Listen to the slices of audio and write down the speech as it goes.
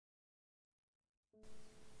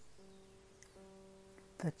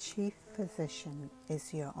The chief physician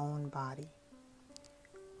is your own body.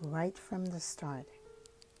 Right from the start,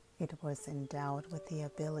 it was endowed with the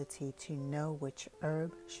ability to know which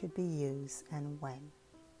herb should be used and when,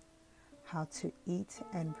 how to eat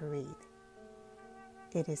and breathe.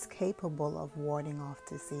 It is capable of warding off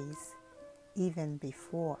disease even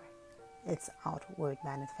before its outward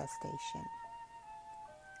manifestation.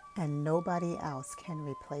 And nobody else can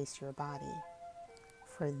replace your body,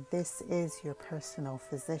 for this is your personal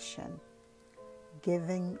physician,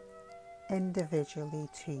 given individually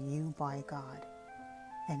to you by God,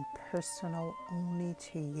 and personal only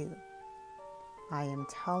to you. I am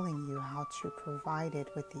telling you how to provide it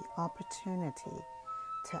with the opportunity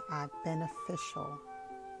to act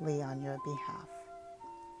beneficially on your behalf.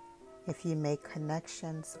 If you make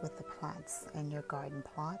connections with the plants in your garden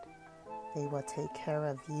plot, they will take care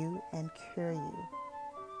of you and cure you.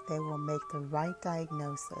 They will make the right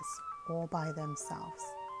diagnosis all by themselves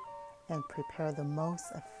and prepare the most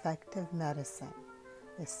effective medicine,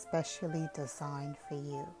 especially designed for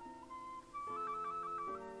you.